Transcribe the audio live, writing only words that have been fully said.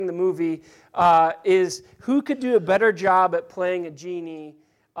the movie is who could do a better job at playing a genie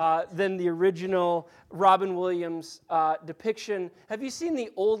than the original Robin Williams depiction. Have you seen the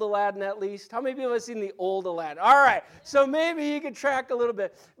old Aladdin at least? How many people have seen the old Aladdin? All right, so maybe you could track a little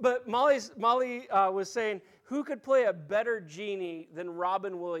bit. But Molly was saying, who could play a better genie than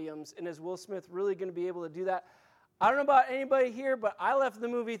Robin Williams? And is Will Smith really going to be able to do that? I don't know about anybody here, but I left the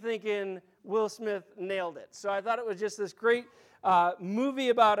movie thinking Will Smith nailed it. So I thought it was just this great movie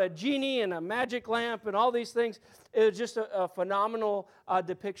about a genie and a magic lamp and all these things. It was just a phenomenal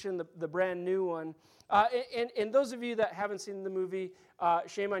depiction, the brand new one. And those of you that haven't seen the movie,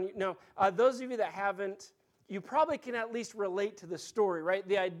 shame on you. No, those of you that haven't, you probably can at least relate to the story, right?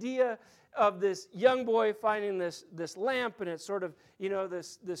 The idea of this young boy finding this lamp, and it's sort of,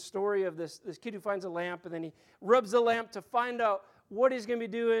 this story of this kid who finds a lamp, and then he rubs the lamp to find out what he's going to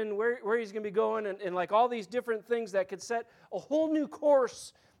be doing, where he's going to be going, and like all these different things that could set a whole new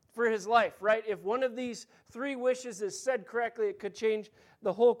course for his life, right? If one of these three wishes is said correctly, it could change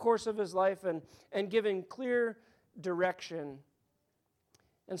the whole course of his life and give him clear direction.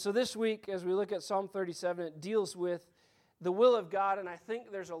 And so this week, as we look at Psalm 37, it deals with the will of God, and I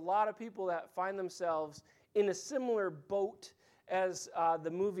think there's a lot of people that find themselves in a similar boat as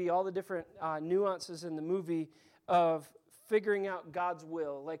the movie, all the different nuances in the movie of figuring out God's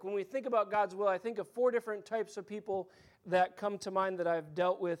will. Like when we think about God's will, I think of 4 different types of people that come to mind that I've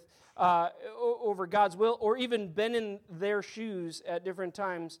dealt with over God's will, or even been in their shoes at different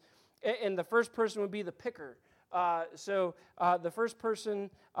times. And the first person would be the picker. So the first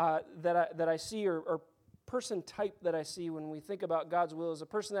person that I see, or person type that I see when we think about God's will, is a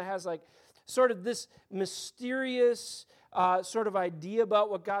person that has like sort of this mysterious sort of idea about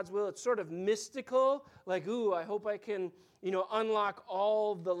what God's will. It's sort of mystical, like, ooh, I hope I can, unlock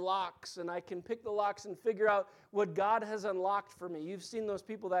all the locks, and I can pick the locks and figure out what God has unlocked for me. You've seen those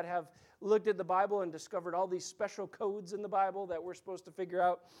people that have looked at the Bible and discovered all these special codes in the Bible that we're supposed to figure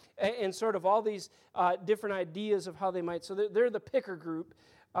out, and sort of all these different ideas of how they might. So they're the picker group.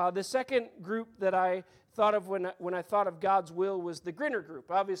 The second group that I thought of when I thought of God's will was the grinner group.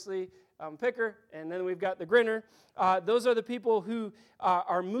 Obviously, I'm a picker, and then we've got the grinner. Those are the people who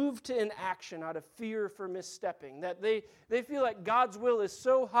are moved to inaction out of fear for misstepping, that they feel like God's will is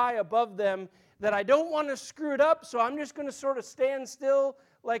so high above them that I don't want to screw it up, so I'm just going to sort of stand still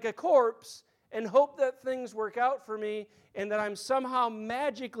like a corpse and hope that things work out for me, and that I'm somehow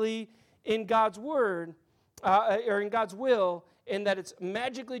magically in God's word, or in God's will, and that it's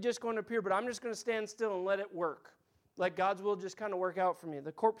magically just going to appear, but I'm just going to stand still and let it work. Like God's will just kind of work out for me.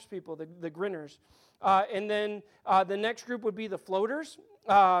 The corpse people, the grinners. And then the next group would be the floaters.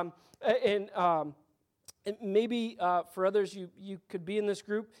 And maybe for others, you could be in this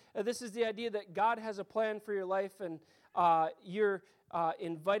group. This is the idea that God has a plan for your life, and you're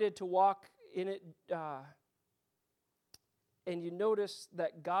invited to walk in it. And you notice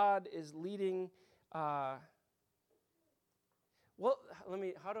that God is leading. How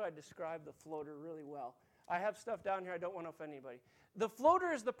do I describe the floater really well? I have stuff down here. I don't want to offend anybody. The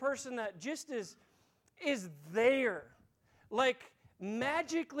floater is the person that just is there. Like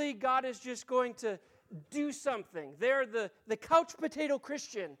magically God is just going to do something. They're the couch potato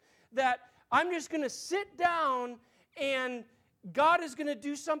Christian that I'm just going to sit down and God is going to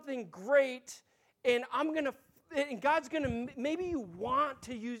do something great, and God's going to, maybe you want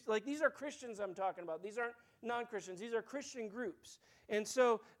to use, like these are Christians I'm talking about. These aren't non-Christians. These are Christian groups. And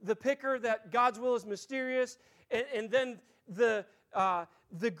so the picker, that God's will is mysterious, and then the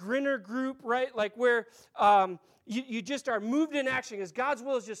grinner group, right? Like where you just are moved in action because God's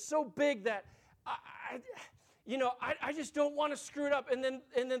will is just so big that I just don't want to screw it up. And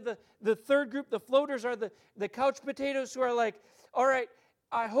then the third group, the floaters, are the couch potatoes who are like, all right,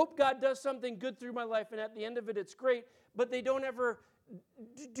 I hope God does something good through my life, and at the end of it, it's great, but they don't ever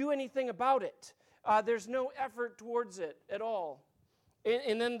do anything about it. There's no effort towards it at all.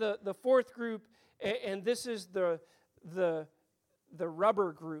 And then the fourth group, and this is the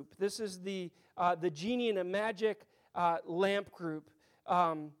rubber group. This is the genie and a magic lamp group.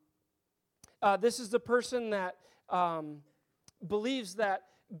 This is the person that believes that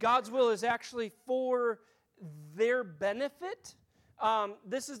God's will is actually for their benefit.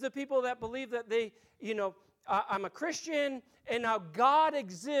 This is the people that believe that I'm a Christian, and now God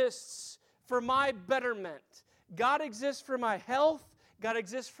exists for my betterment. God exists for my health. God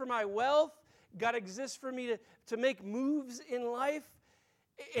exists for my wealth. God exists for me to make moves in life.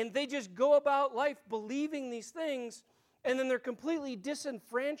 And they just go about life believing these things, and then they're completely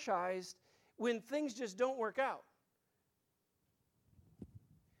disenfranchised when things just don't work out.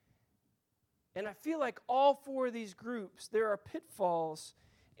 And I feel like all 4 of these groups, there are pitfalls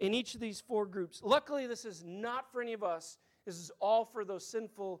in each of these 4 groups. Luckily, this is not for any of us. This is all for those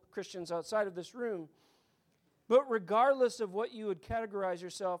sinful Christians outside of this room. But regardless of what you would categorize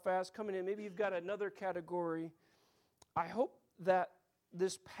yourself as coming in, maybe you've got another category, I hope that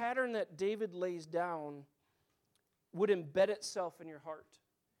this pattern that David lays down would embed itself in your heart.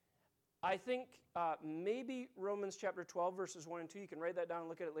 I think maybe Romans chapter 12, verses 1 and 2, you can write that down and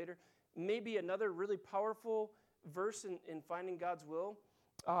look at it later, maybe another really powerful verse in finding God's will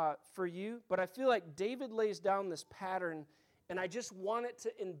for you. But I feel like David lays down this pattern, and I just want it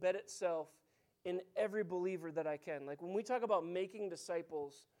to embed itself in every believer that I can. Like when we talk about making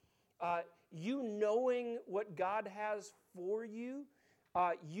disciples, you knowing what God has for you,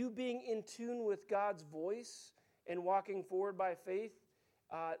 you being in tune with God's voice and walking forward by faith,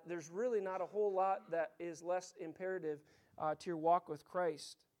 there's really not a whole lot that is less imperative to your walk with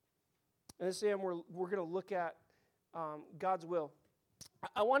Christ. And this time we're going to look at God's will.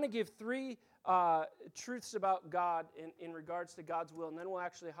 I want to give 3 truths about God in regards to God's will, and then we'll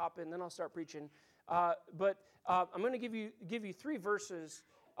actually hop in, then I'll start preaching. But I'm going to give you 3 verses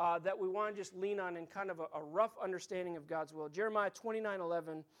that we want to just lean on in kind of a rough understanding of God's will. Jeremiah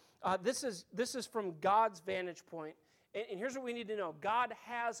 29:11. This is from God's vantage point. And here's what we need to know. God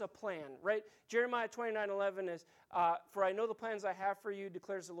has a plan, right? Jeremiah 29:11 is, for I know the plans I have for you,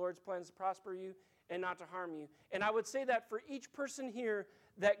 declares the Lord's plans to prosper you and not to harm you. And I would say that for each person here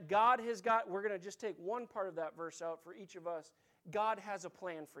that God has got, we're going to just take one part of that verse out for each of us. God has a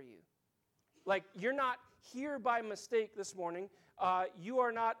plan for you. Like, you're not here by mistake this morning. You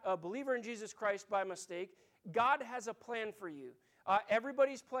are not a believer in Jesus Christ by mistake. God has a plan for you.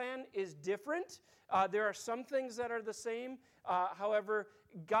 Everybody's plan is different. There are some things that are the same. However,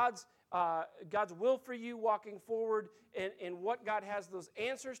 God's will for you walking forward and what God has, those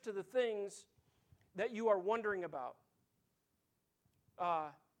answers to the things that you are wondering about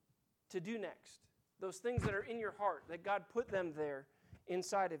to do next. Those things that are in your heart, that God put them there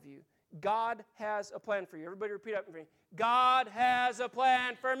inside of you. God has a plan for you. Everybody repeat after me. God has a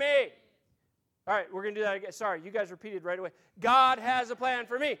plan for me. All right, we're going to do that again. Sorry, you guys repeated right away. God has a plan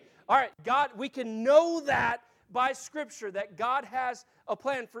for me. All right, God, we can know that by Scripture, that God has a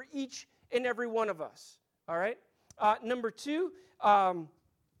plan for each and every one of us. All right? Number 2,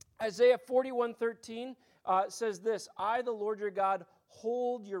 Isaiah 41:13 says this, I, the Lord your God,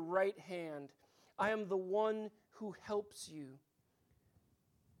 hold your right hand. I am the one who helps you.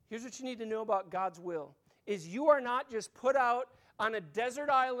 Here's what you need to know about God's will, is you are not just put out on a desert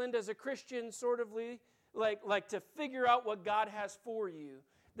island as a Christian, sort of like to figure out what God has for you.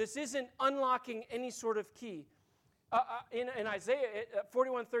 This isn't unlocking any sort of key. In Isaiah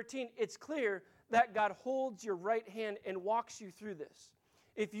 41:13, it's clear that God holds your right hand and walks you through this.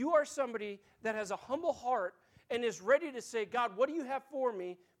 If you are somebody that has a humble heart and is ready to say, God, what do you have for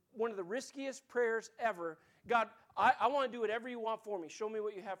me? One of the riskiest prayers ever. God, I want to do whatever you want for me. Show me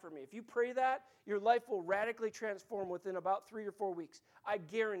what you have for me. If you pray that, your life will radically transform within about 3 or 4 weeks. I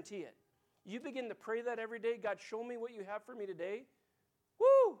guarantee it. You begin to pray that every day, God, show me what you have for me today.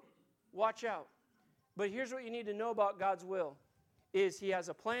 Woo! Watch out. But here's what you need to know about God's will, is He has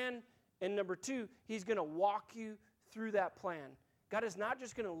a plan, and number 2, He's going to walk you through that plan. God is not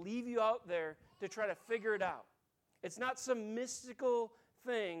just going to leave you out there to try to figure it out. It's not some mystical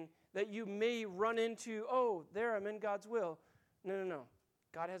thing that you may run into, oh, there, I'm in God's will. No.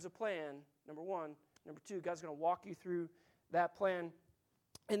 God has a plan, number 1. Number 2, God's going to walk you through that plan.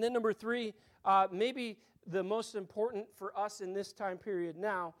 And then number 3, maybe the most important for us in this time period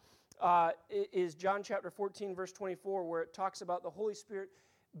now is John chapter 14, verse 24, where it talks about the Holy Spirit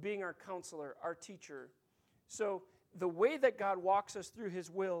being our counselor, our teacher. So the way that God walks us through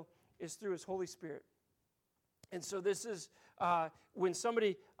His will is through His Holy Spirit. And so this is when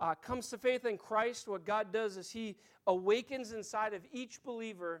somebody comes to faith in Christ, what God does is He awakens inside of each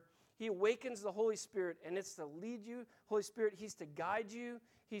believer. He awakens the Holy Spirit, and it's to lead you. Holy Spirit, He's to guide you.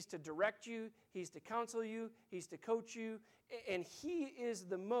 He's to direct you. He's to counsel you. He's to coach you. And He is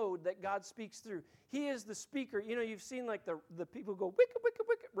the mode that God speaks through. He is the speaker. You know, you've seen like the people go, wicka, wicka,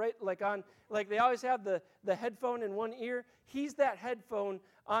 wicka, right? Like they always have the headphone in one ear. He's that headphone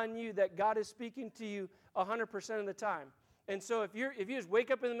on you that God is speaking to you 100% of the time. And so if you just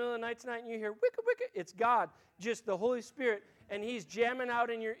wake up in the middle of the night tonight and you hear wicka, wicka, it's God, just the Holy Spirit, and He's jamming out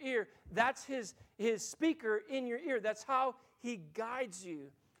in your ear. That's His speaker in your ear. That's how He guides you.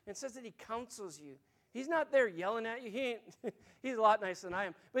 And it says that He counsels you. He's not there yelling at you. He's a lot nicer than I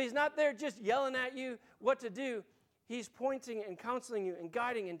am. But He's not there just yelling at you what to do. He's pointing and counseling you and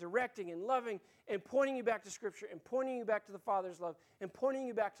guiding and directing and loving and pointing you back to Scripture and pointing you back to the Father's love and pointing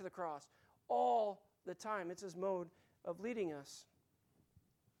you back to the cross all the time. It's His mode of leading us.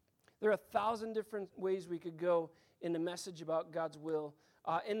 There are 1,000 different ways we could go in the message about God's will.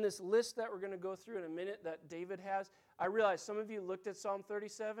 In this list that we're going to go through in a minute that David has, I realize some of you looked at Psalm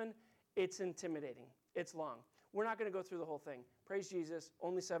 37. It's intimidating. It's long. We're not going to go through the whole thing. Praise Jesus,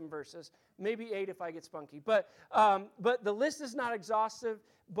 only 7 verses. Maybe 8 if I get spunky. But the list is not exhaustive,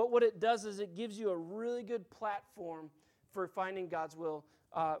 but what it does is it gives you a really good platform for finding God's will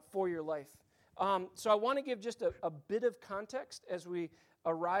for your life. So I want to give just a bit of context as we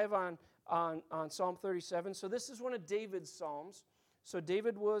arrive on Psalm 37. So this is one of David's psalms. So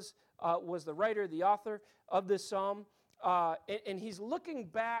David was the writer, the author of this psalm, and he's looking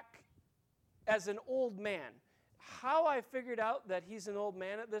back as an old man. How I figured out that he's an old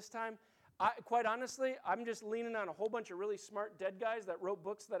man at this time, quite honestly, I'm just leaning on a whole bunch of really smart dead guys that wrote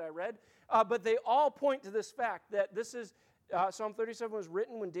books that I read, but they all point to this fact that this is Psalm 37 was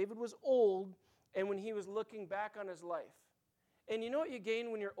written when David was old and when he was looking back on his life. And you know what you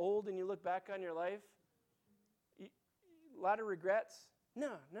gain when you're old and you look back on your life? A lot of regrets?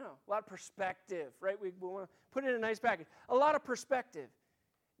 No. A lot of perspective, right? We want to put it in a nice package. A lot of perspective.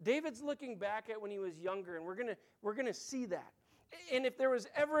 David's looking back at when he was younger, and we're gonna see that. And if there was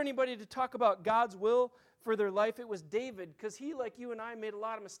ever anybody to talk about God's will for their life, it was David, because he, like you and I, made a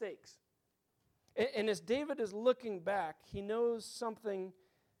lot of mistakes. And as David is looking back, he knows something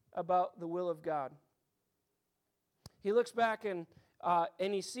about the will of God. He looks back and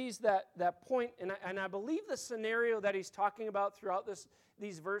he sees that point, and I believe the scenario that he's talking about throughout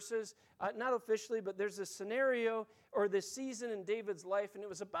these verses, not officially, but there's this scenario or this season in David's life, and it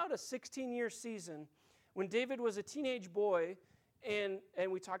was about a 16-year season when David was a teenage boy, and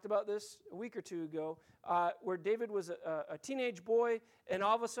we talked about this a week or two ago, where David was a teenage boy, and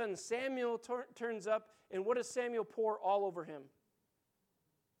all of a sudden Samuel turns up, and what does Samuel pour all over him?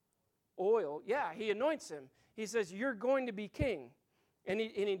 Oil. Yeah, he anoints him. He says, "You're going to be king." And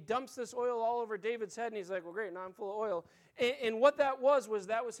he dumps this oil all over David's head, and he's like, "Well, great, now I'm full of oil." And what that was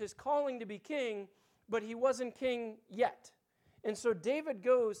his calling to be king, but he wasn't king yet. And so David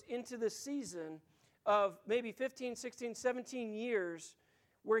goes into this season of maybe 15, 16, 17 years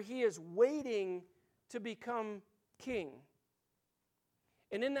where he is waiting to become king.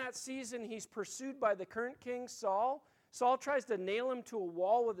 And in that season, he's pursued by the current king, Saul. Saul tries to nail him to a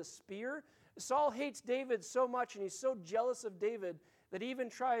wall with a spear. Saul hates David so much, and he's so jealous of David that he even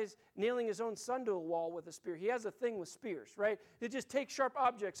tries nailing his own son to a wall with a spear. He has a thing with spears, right? They just take sharp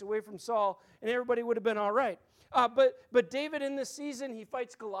objects away from Saul, and everybody would have been all right. But David in this season, he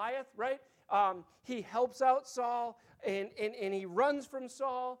fights Goliath, right? He helps out Saul, and he runs from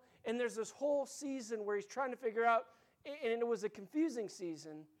Saul, and there's this whole season where he's trying to figure out, and it was a confusing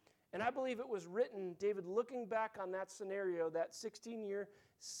season, and I believe it was written, David looking back on that scenario, that 16-year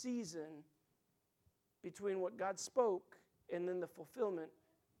season between what God spoke and then the fulfillment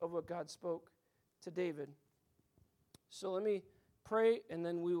of what God spoke to David. So let me pray, and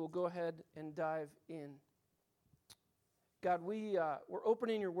then we will go ahead and dive in. God, we're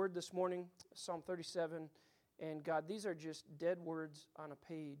opening your word this morning, Psalm 37, and God, these are just dead words on a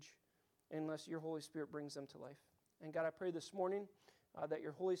page unless your Holy Spirit brings them to life. And God, I pray this morning that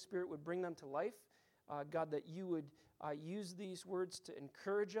your Holy Spirit would bring them to life. God, that you would use these words to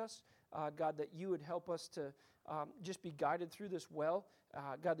encourage us. God, that you would help us to just be guided through this well.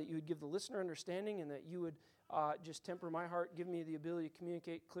 God, that you would give the listener understanding, and that you would just temper my heart, give me the ability to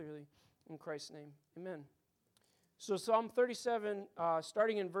communicate clearly. In Christ's name, amen. So Psalm 37,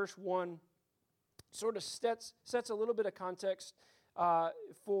 starting in verse 1, sort of sets a little bit of context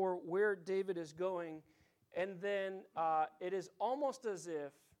for where David is going. And then it is almost as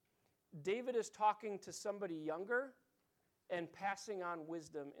if David is talking to somebody younger and passing on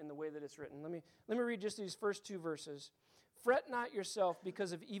wisdom in the way that it's written. Let me read just these first 2 verses. "Fret not yourself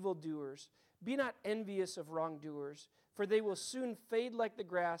because of evildoers. Be not envious of wrongdoers, for they will soon fade like the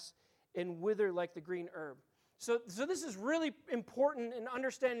grass and wither like the green herb." So this is really important in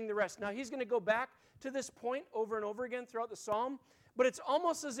understanding the rest. Now, he's going to go back to this point over and over again throughout the psalm, but it's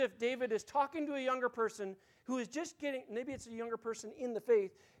almost as if David is talking to a younger person who is just getting, maybe it's a younger person in the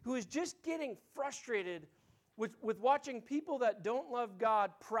faith, who is just getting frustrated with watching people that don't love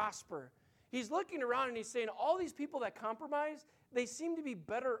God prosper. He's looking around and he's saying, all these people that compromise, they seem to be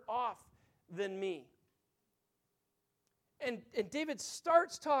better off than me. And David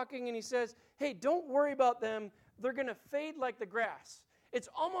starts talking and he says, hey, don't worry about them. They're going to fade like the grass. It's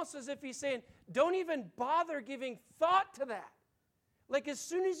almost as if he's saying, don't even bother giving thought to that. Like as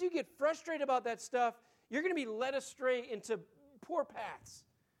soon as you get frustrated about that stuff, you're going to be led astray into poor paths.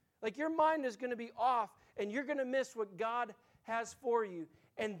 Like your mind is going to be off and you're going to miss what God has for you.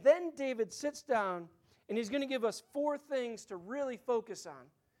 And then David sits down and he's going to give us 4 things to really focus on.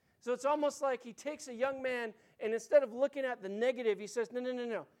 So it's almost like he takes a young man, and instead of looking at the negative, he says,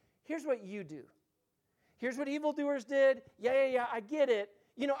 no. Here's what you do. Here's what evildoers did. Yeah, I get it.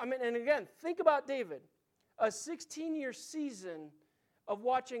 And again, think about David. A 16-year season of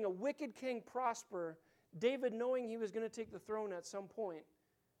watching a wicked king prosper, David knowing he was going to take the throne at some point,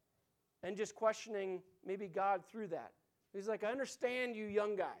 and just questioning maybe God through that. He's like, I understand you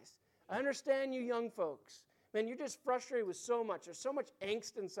young guys. I understand you young folks. Man, you're just frustrated with so much. There's so much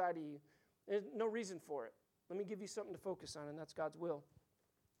angst inside of you. There's no reason for it. Let me give you something to focus on, and that's God's will.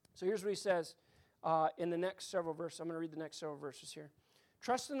 So here's what he says in the next several verses. I'm going to read the next several verses here.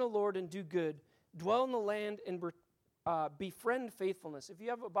 Trust in the Lord and do good. Dwell in the land and befriend faithfulness. If you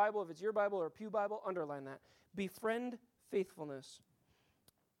have a Bible, if it's your Bible or a pew Bible, underline that. Befriend faithfulness.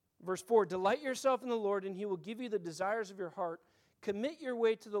 Verse 4, delight yourself in the Lord, and he will give you the desires of your heart. Commit your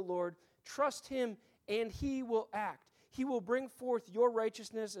way to the Lord. Trust him, and he will act. He will bring forth your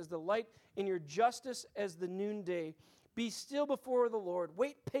righteousness as the light and your justice as the noonday. Be still before the Lord.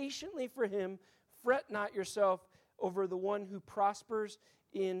 Wait patiently for him. Fret not yourself over the one who prospers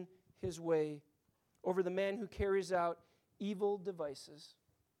in his way, over the man who carries out evil devices.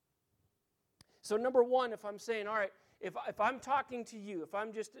 So number one, if I'm saying, all right, if I'm talking to you, if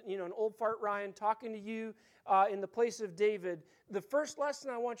I'm just an old fart Ryan talking to you in the place of David, the first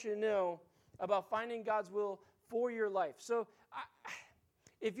lesson I want you to know about finding God's will for your life. So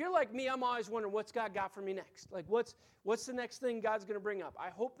if you're like me, I'm always wondering what's God got for me next. Like what's the next thing God's going to bring up?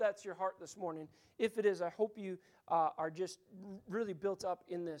 I hope that's your heart this morning. If it is, I hope you are just really built up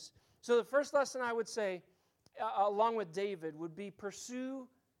in this. So the first lesson I would say, along with David, would be pursue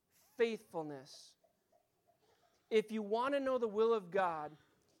faithfulness. If you want to know the will of God,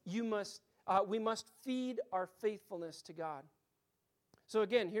 we must feed our faithfulness to God. So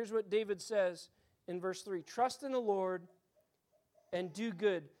again, here's what David says in verse 3. Trust in the Lord and do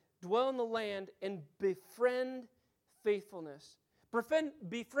good. Dwell in the land and befriend faithfulness. Befriend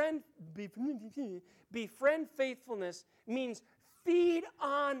faithfulness means feed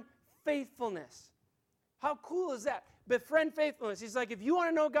on faithfulness. How cool is that? Befriend faithfulness. He's like, if you want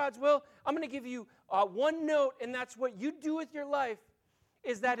to know God's will, I'm going to give you one note, and that's what you do with your life,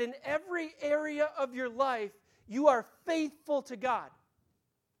 is that in every area of your life, you are faithful to God.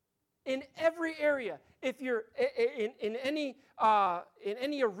 In every area. If you're in any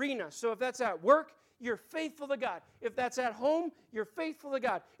arena, so if that's at work, you're faithful to God. If that's at home, you're faithful to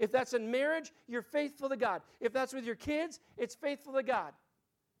God. If that's in marriage, you're faithful to God. If that's with your kids, it's faithful to God.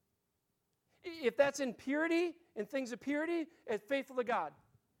 If that's in purity, in things of purity, it's faithful to God.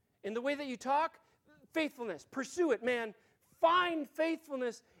 In the way that you talk, faithfulness. Pursue it, man. Find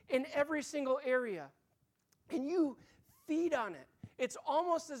faithfulness in every single area. And you feed on it. It's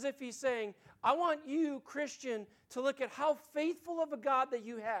almost as if he's saying, I want you, Christian, to look at how faithful of a God that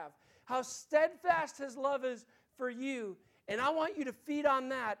you have, how steadfast his love is for you, and I want you to feed on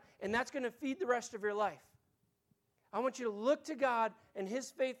that, and that's going to feed the rest of your life. I want you to look to God and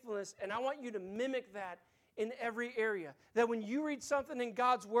his faithfulness, and I want you to mimic that in every area. That when you read something in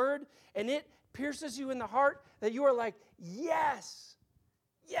God's word and it pierces you in the heart, that you are like, yes,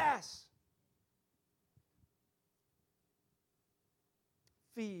 yes.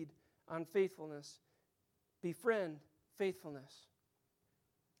 Feed on faithfulness. Befriend faithfulness.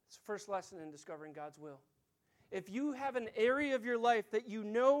 It's the first lesson in discovering God's will. If you have an area of your life that you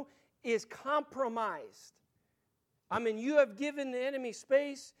know is compromised, I mean, you have given the enemy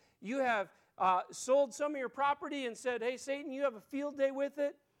space, you have sold some of your property and said, hey, Satan, you have a field day with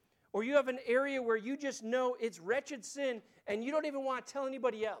it, or you have an area where you just know it's wretched sin and you don't even want to tell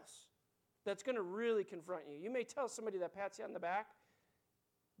anybody else, that's going to really confront you. You may tell somebody that pats you on the back,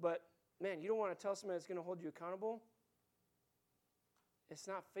 but, man, you don't want to tell somebody that's going to hold you accountable. It's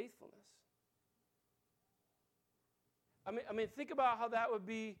not faithfulness. I mean, think about how that would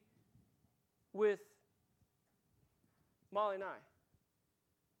be with Molly and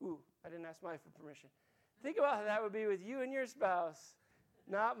I. Ooh, I didn't ask Molly for permission. Think about how that would be with you and your spouse,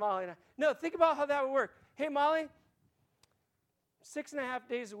 not Molly and I. No, think about how that would work. Hey, Molly, 6.5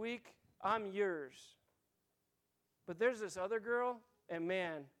 days a week, I'm yours. But there's this other girl, and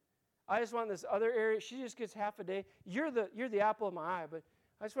man, I just want this other area. She just gets half a day. You're the apple of my eye, but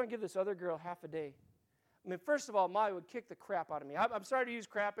I just want to give this other girl half a day. I mean, first of all, Molly would kick the crap out of me. I'm sorry to use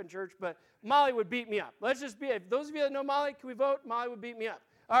crap in church, but Molly would beat me up. Let's just be, if those of you that know Molly, can we vote? Molly would beat me up.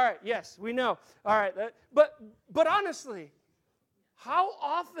 All right, yes, we know. All right, but honestly, how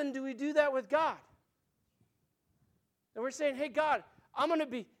often do we do that with God? And we're saying, hey, God, I want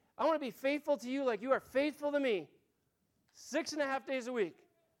to be faithful to you like you are faithful to me. 6.5 days a week.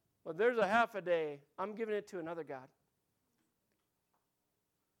 Well, there's a half a day. I'm giving it to another God.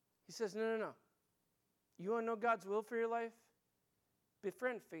 He says, no. You want to know God's will for your life?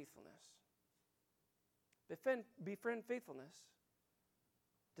 Befriend faithfulness. Befriend faithfulness.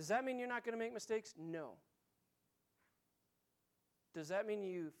 Does that mean you're not going to make mistakes? No. Does that mean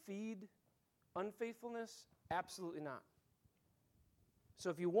you feed unfaithfulness? Absolutely not. So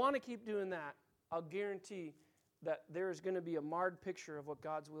if you want to keep doing that, I'll guarantee that there is going to be a marred picture of what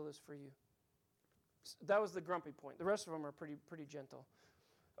God's will is for you. So that was the grumpy point. The rest of them are pretty gentle.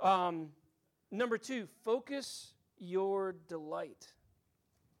 Number 2, focus your delight.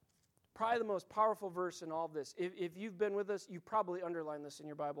 Probably the most powerful verse in all of this. If you've been with us, you probably underlined this in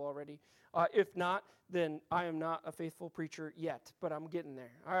your Bible already. If not, then I am not a faithful preacher yet, but I'm getting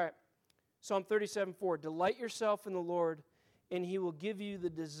there. All right. Psalm 37:4. Delight yourself in the Lord, and he will give you the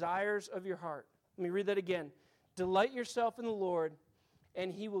desires of your heart. Let me read that again. Delight yourself in the Lord,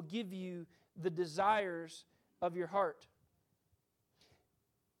 and he will give you the desires of your heart.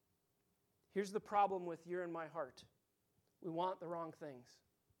 Here's the problem with your and my heart. We want the wrong things.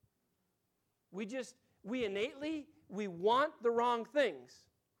 We innately want the wrong things.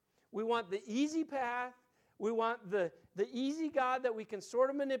 We want the easy path. We want the easy God that we can sort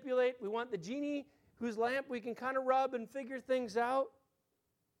of manipulate. We want the genie whose lamp we can kind of rub and figure things out.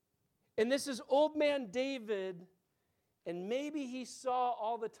 And this is old man David, and maybe he saw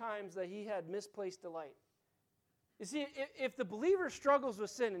all the times that he had misplaced delight. You see, if the believer struggles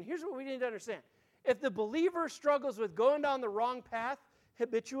with sin, and here's what we need to understand. If the believer struggles with going down the wrong path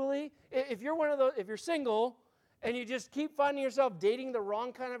habitually, if you're single and you just keep finding yourself dating the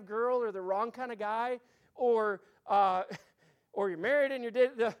wrong kind of girl or the wrong kind of guy, or you're married and you're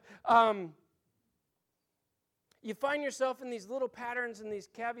dating, you find yourself in these little patterns and these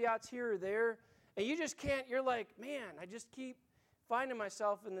caveats here or there, and you just can't, you're like, man, I just keep finding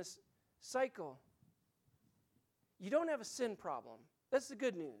myself in this cycle. You don't have a sin problem. That's the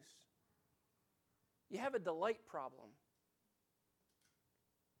good news. You have a delight problem.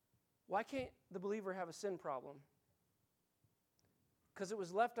 Why can't the believer have a sin problem? Because it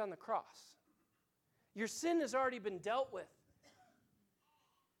was left on the cross. Your sin has already been dealt with.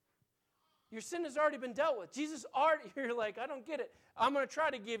 Your sin has already been dealt with. Jesus already, you're like, I don't get it. I'm going to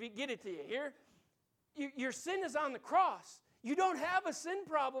try to get it to you here. Your sin is on the cross. You don't have a sin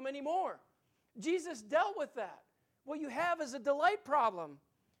problem anymore. Jesus dealt with that. What you have is a delight problem.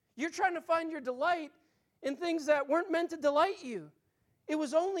 You're trying to find your delight in things that weren't meant to delight you. It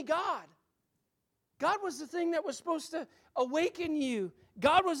was only God. God was the thing that was supposed to awaken you.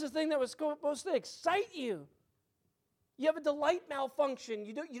 God was the thing that was supposed to excite you. You have a delight malfunction.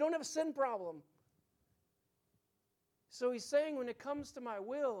 You don't have a sin problem. So he's saying, when it comes to my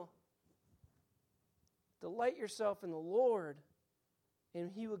will, delight yourself in the Lord, and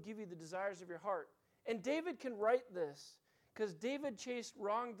he will give you the desires of your heart. And David can write this because David chased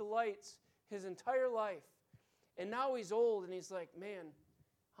wrong delights his entire life. And now he's old and he's like, man,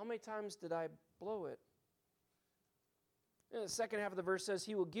 how many times did I blow it? And the second half of the verse says,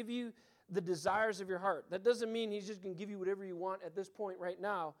 he will give you the desires of your heart. That doesn't mean he's just going to give you whatever you want at this point right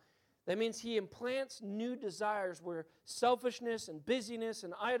now. That means he implants new desires where selfishness and busyness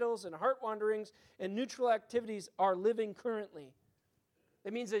and idols and heart wanderings and neutral activities are living currently.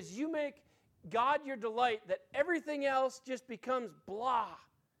 That means as you make God your delight, that everything else just becomes blah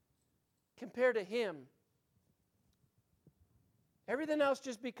compared to him. Everything else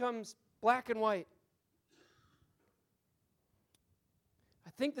just becomes black and white. I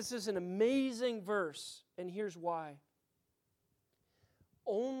think this is an amazing verse, and here's why.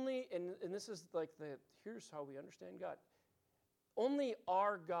 Only, and this is like here's how we understand God. Only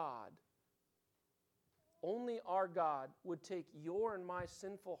our God would take your and my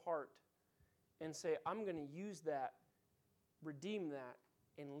sinful heart and say, I'm going to use that, redeem that,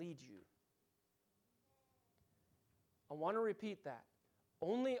 and lead you. I want to repeat that.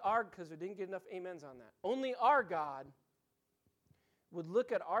 Only our, because we didn't get enough amens on that. Only our God would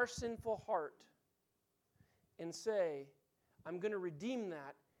look at our sinful heart and say, I'm going to redeem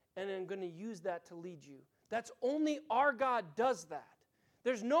that, and I'm going to use that to lead you. That's only our God does that.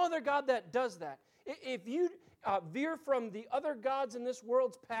 There's no other God that does that. If you veer from the other gods in this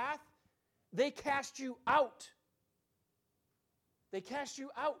world's path, they cast you out. They cast you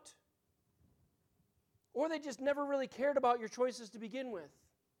out. Or they just never really cared about your choices to begin with.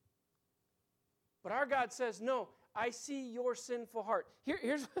 But our God says, no, I see your sinful heart.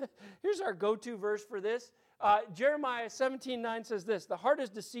 Here's our go-to verse for this. Jeremiah 17:9 says this, the heart is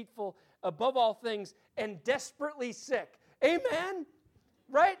deceitful above all things and desperately sick. Amen?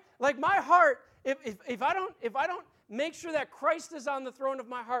 Right? Like my heart, if I don't make sure that Christ is on the throne of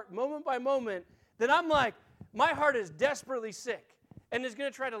my heart moment by moment, then I'm like, my heart is desperately sick. and is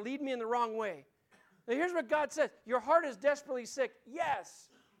going to try to lead me in the wrong way. Now here's what God says. Your heart is desperately sick. Yes.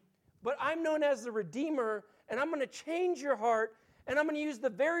 But I'm known as the Redeemer, and I'm going to change your heart, and I'm going to use the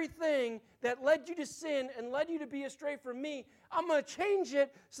very thing that led you to sin and led you to be astray from me. I'm going to change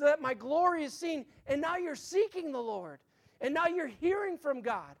it so that my glory is seen. And now you're seeking the Lord. And now you're hearing from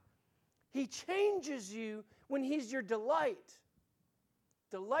God. He changes you when He's your delight.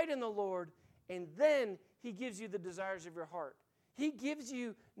 Delight in the Lord, and then He gives you the desires of your heart. He gives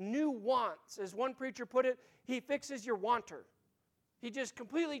you new wants. As one preacher put it, He fixes your wanter. He just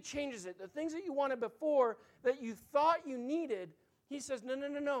completely changes it. The things that you wanted before that you thought you needed, He says,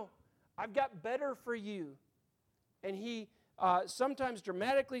 no. I've got better for you. And He sometimes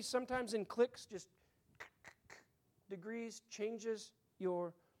dramatically, sometimes in clicks, just degrees, changes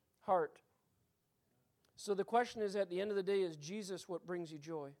your heart. So the question is, at the end of the day, is Jesus what brings you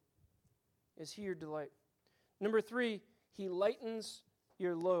joy? Is He your delight? Number 3, He lightens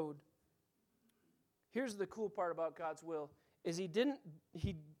your load. Here's the cool part about God's will, is He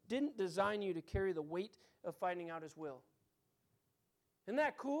didn't design you to carry the weight of finding out His will. Isn't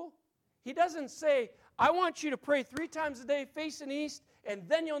that cool? He doesn't say, I want you to pray 3 times a day facing east, and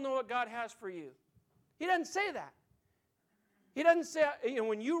then you'll know what God has for you. He doesn't say that. He doesn't say,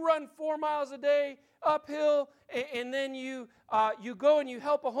 when you run 4 miles a day uphill, and then you go and you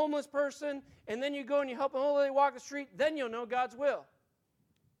help a homeless person, and then you go and you help an old lady walk the street, then you'll know God's will.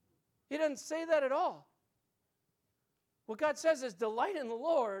 He doesn't say that at all. What God says is delight in the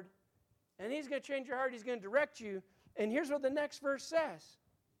Lord, and He's going to change your heart. He's going to direct you. And here's what the next verse says.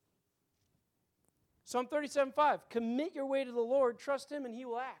 Psalm 37:5, commit your way to the Lord, trust Him, and He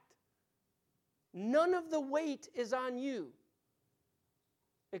will act. None of the weight is on you,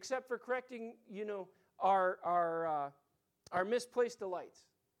 except for correcting, our misplaced delights.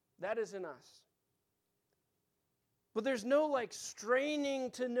 That is in us. But there's no straining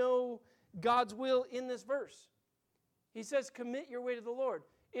to know God's will in this verse. He says, commit your way to the Lord.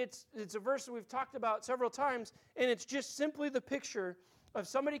 It's a verse that we've talked about several times, and it's just simply the picture of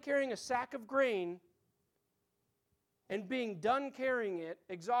somebody carrying a sack of grain and being done carrying it,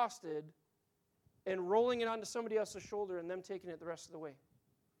 exhausted, and rolling it onto somebody else's shoulder and them taking it the rest of the way.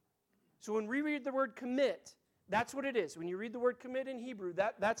 So when we read the word commit, that's what it is. When you read the word commit in Hebrew,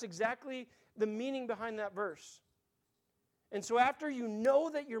 that's exactly the meaning behind that verse. And so after you know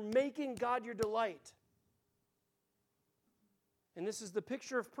that you're making God your delight, and this is the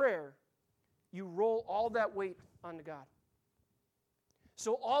picture of prayer, you roll all that weight onto God.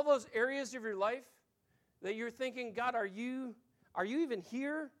 So all those areas of your life that you're thinking, God, are you even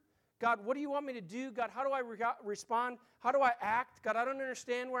here? God, what do you want me to do? God, how do I respond? How do I act? God, I don't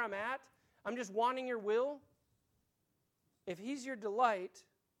understand where I'm at. I'm just wanting your will. If He's your delight,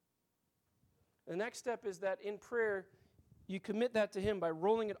 the next step is that in prayer, you commit that to Him by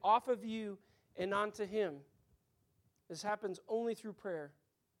rolling it off of you and onto Him. This happens only through prayer.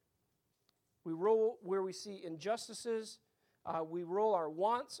 We roll where we see injustices. We roll our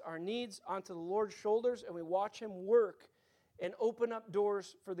wants, our needs onto the Lord's shoulders, and we watch Him work and open up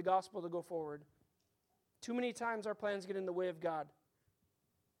doors for the gospel to go forward. Too many times our plans get in the way of God.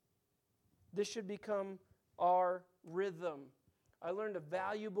 This should become our rhythm. I learned a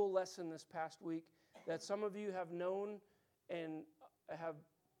valuable lesson this past week that some of you have known and have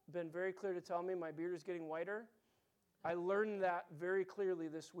been very clear to tell me my beard is getting whiter. I learned that very clearly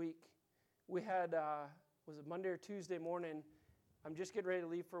this week. We had, was it Monday or Tuesday morning? I'm just getting ready to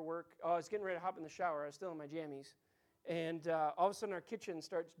leave for work. Oh, I was getting ready to hop in the shower. I was still in my jammies. And all of a sudden our kitchen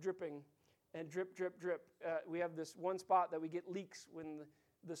starts dripping and drip, drip, drip. We have this one spot that we get leaks when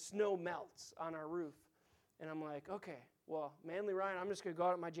the snow melts on our roof. And I'm like, okay, well, Manly Ryan, I'm just going to go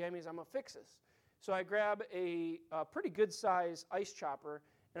out in my jammies. I'm going to fix this. So I grab a pretty good size ice chopper,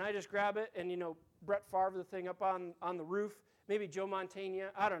 and I just grab it and, Brett Favre the thing up on the roof, maybe Joe Montana,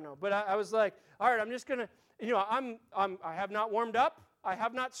 I don't know. But I was like, all right, I'm just going to, I have not warmed up. I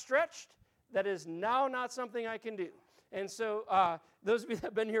have not stretched. That is now not something I can do. And so those of you that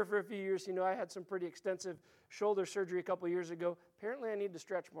have been here for a few years, I had some pretty extensive shoulder surgery a couple years ago. Apparently I need to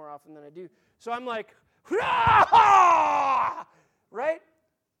stretch more often than I do. So I'm like, right?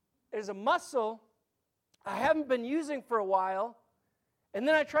 There's a muscle I haven't been using for a while, and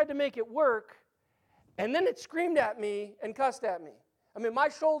then I tried to make it work, and then it screamed at me and cussed at me. I mean, my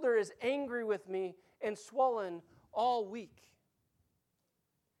shoulder is angry with me and swollen all week.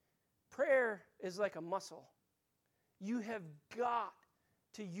 Prayer is like a muscle. You have got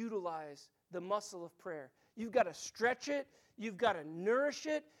to utilize the muscle of prayer. You've got to stretch it. You've got to nourish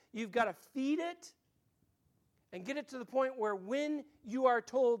it. You've got to feed it and get it to the point where when you are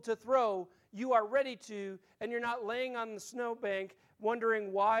told to throw, you are ready to, and you're not laying on the snowbank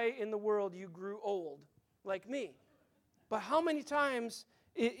wondering why in the world you grew old, like me. But how many times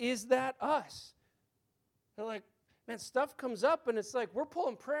is that us? They're like, man, stuff comes up and it's like we're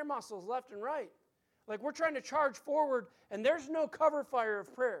pulling prayer muscles left and right. Like we're trying to charge forward and there's no cover fire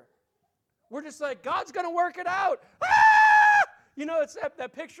of prayer. We're just like, God's going to work it out. Ah! You know, it's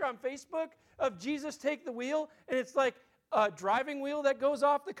that picture on Facebook of Jesus take the wheel, and it's like a driving wheel that goes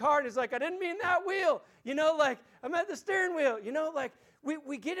off the car, and it's like, I didn't mean that wheel. You know, like, I'm at the steering wheel. You know, like,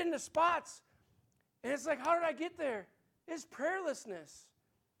 we get into spots, and it's like, how did I get there? It's prayerlessness.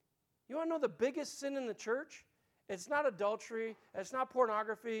 You want to know the biggest sin in the church? It's not adultery. It's not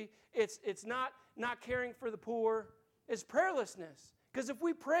pornography. It's not caring for the poor. It's prayerlessness. Because if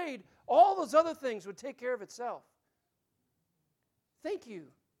we prayed, all those other things would take care of itself. Thank you.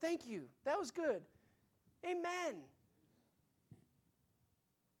 Thank you. That was good. Amen.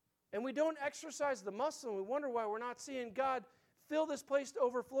 And we don't exercise the muscle, and we wonder why we're not seeing God fill this place to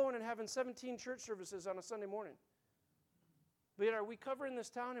overflowing and having 17 church services on a Sunday morning. But yet, are we covering this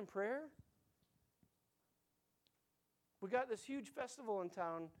town in prayer? We got this huge festival in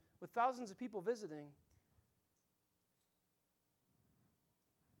town with thousands of people visiting.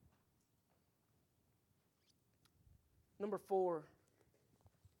 Number 4,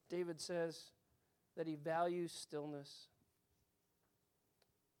 David says that he values stillness.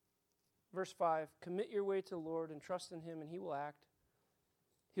 Verse 5, commit your way to the Lord and trust in him, and he will act.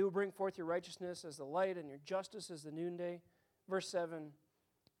 He will bring forth your righteousness as the light and your justice as the noonday. Verse 7,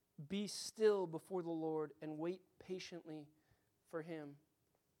 be still before the Lord and wait patiently for him.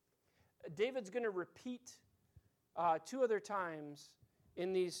 David's going to repeat 2 other times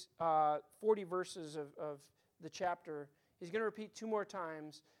in these 40 verses of the chapter. He's going to repeat 2 more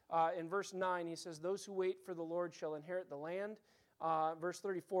times. In verse 9, he says, those who wait for the Lord shall inherit the land. Verse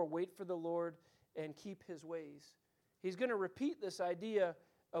 34, wait for the Lord and keep his ways. He's going to repeat this idea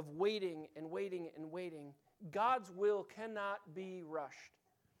of waiting and waiting and waiting. God's will cannot be rushed.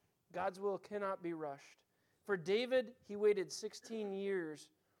 God's will cannot be rushed. For David, he waited 16 years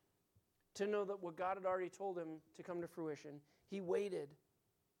to know that what God had already told him to come to fruition. He waited.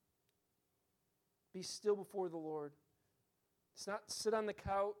 Be still before the Lord. It's not sit on the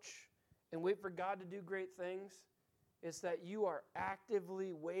couch and wait for God to do great things. It's that you are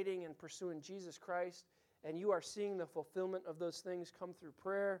actively waiting and pursuing Jesus Christ, and you are seeing the fulfillment of those things come through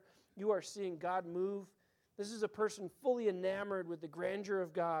prayer. You are seeing God move. This is a person fully enamored with the grandeur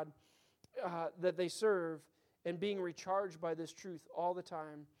of God that they serve and being recharged by this truth all the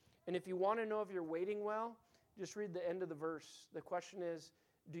time. And if you want to know if you're waiting well, just read the end of the verse. The question is,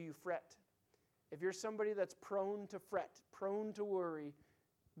 do you fret? If you're somebody that's prone to fret, prone to worry,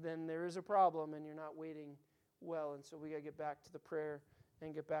 then there is a problem and you're not waiting well. And so we got to get back to the prayer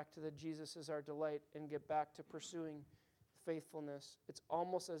and get back to the Jesus is our delight and get back to pursuing faithfulness. It's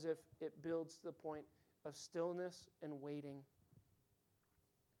almost as if it builds to the point of stillness and waiting.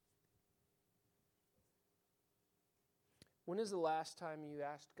 When is the last time you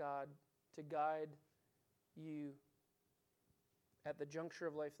asked God to guide you at the juncture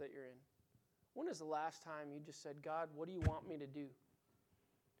of life that you're in? When is the last time you just said, God, what do you want me to do?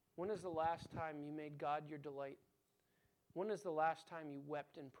 When is the last time you made God your delight? When is the last time you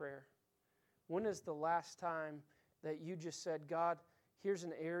wept in prayer? When is the last time that you just said, God, here's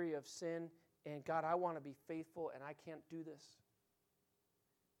an area of sin, and God, I want to be faithful, and I can't do this?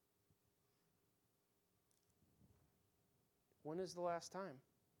 When is the last time?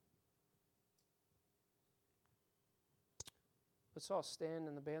 Let's all stand,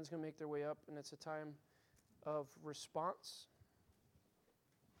 and the band's going to make their way up, and it's a time of response.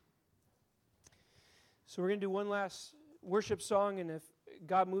 So we're going to do one last worship song, and if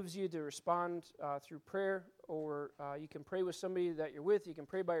God moves you to respond through prayer, or you can pray with somebody that you're with, you can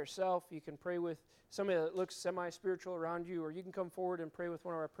pray by yourself, you can pray with somebody that looks semi-spiritual around you, or you can come forward and pray with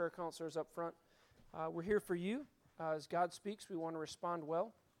one of our prayer counselors up front. We're here for you. As God speaks, we want to respond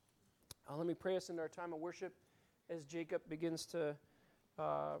well. Let me pray us into our time of worship as Jacob begins to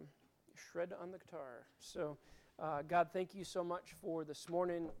shred on the guitar. So, God, thank you so much for this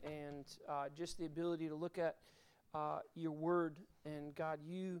morning and just the ability to look at your word. And God,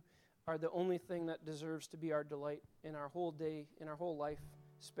 you are the only thing that deserves to be our delight in our whole day, in our whole life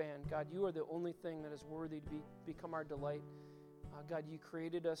span. God, you are the only thing that is worthy to become our delight. God, you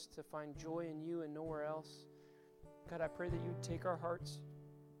created us to find joy in you and nowhere else. God, I pray that you would take our hearts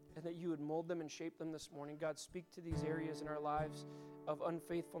and that you would mold them and shape them this morning. God, speak to these areas in our lives of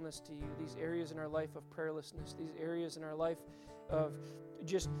unfaithfulness to you, these areas in our life of prayerlessness, these areas in our life of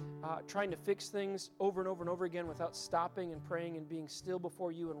just trying to fix things over and over and over again without stopping and praying and being still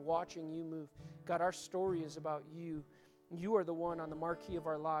before you and watching you move. God, our story is about you, You are the one on the marquee of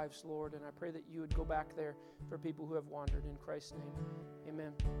our lives, Lord, and I pray that you would go back there for people who have wandered. In Christ's name,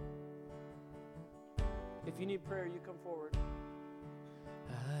 amen. If you need prayer, you come forward.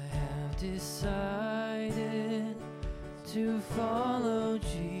 I have decided to follow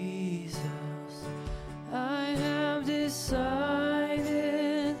Jesus. I have decided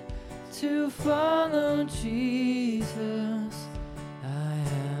to follow Jesus. I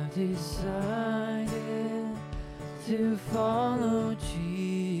have decided to follow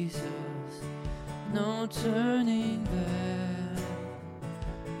Jesus. No turning back,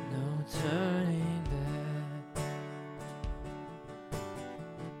 no turning back.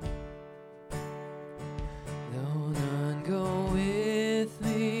 Though none go with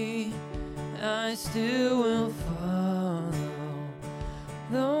me, I still will follow.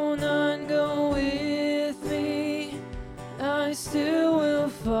 Though none go with me, I still will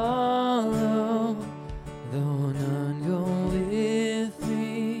follow. Though none go with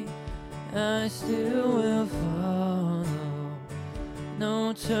me, I still will follow.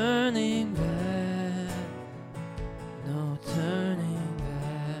 No turning back, no turning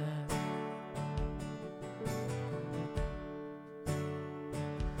back.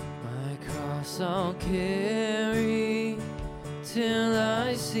 My cross I'll carry till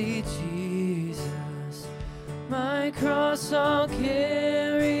I see Jesus. My cross I'll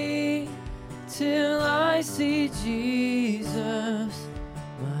carry till I see Jesus.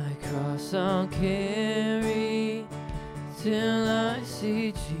 My cross I'll carry till I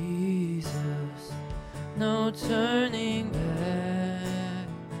see Jesus. No turning back,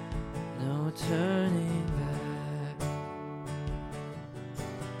 no turning back.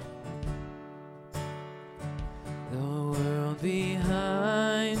 The world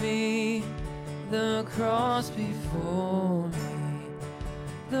behind me, the cross before me.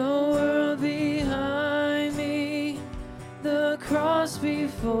 The world behind me, the cross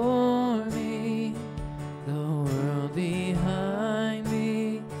before me. The world behind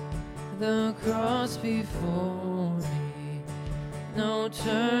me, the cross before me. No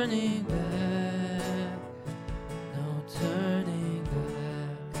turning back, no turning back.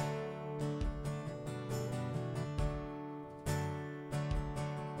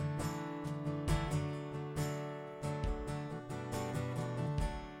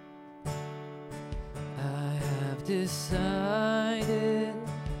 I have decided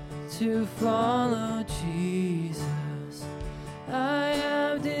to follow Jesus. I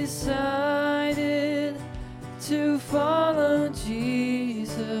have decided to follow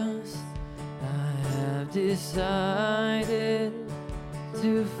Jesus. I have decided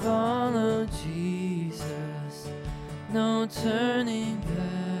to follow Jesus. No turning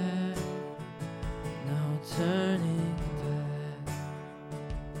back, no turning back.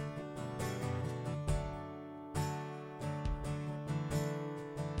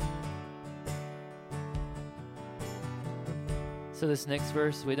 So this next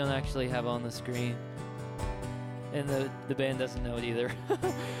verse we don't actually have on the screen, and the band doesn't know it either.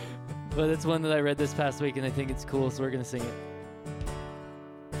 But it's one that I read this past week and I think it's cool, so we're gonna sing it.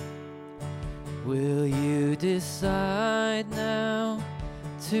 Will you decide now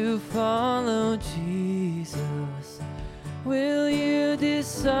to follow Jesus? Will you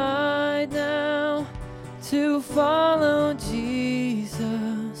decide now to follow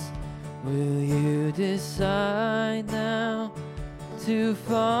Jesus? Will you decide now to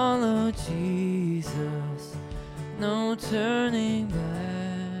follow Jesus? No turning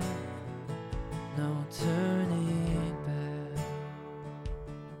back, no turning back.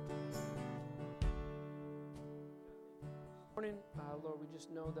 Morning, Lord, we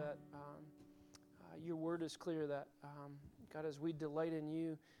just know that your word is clear that, God, as we delight in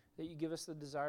you, that you give us the desire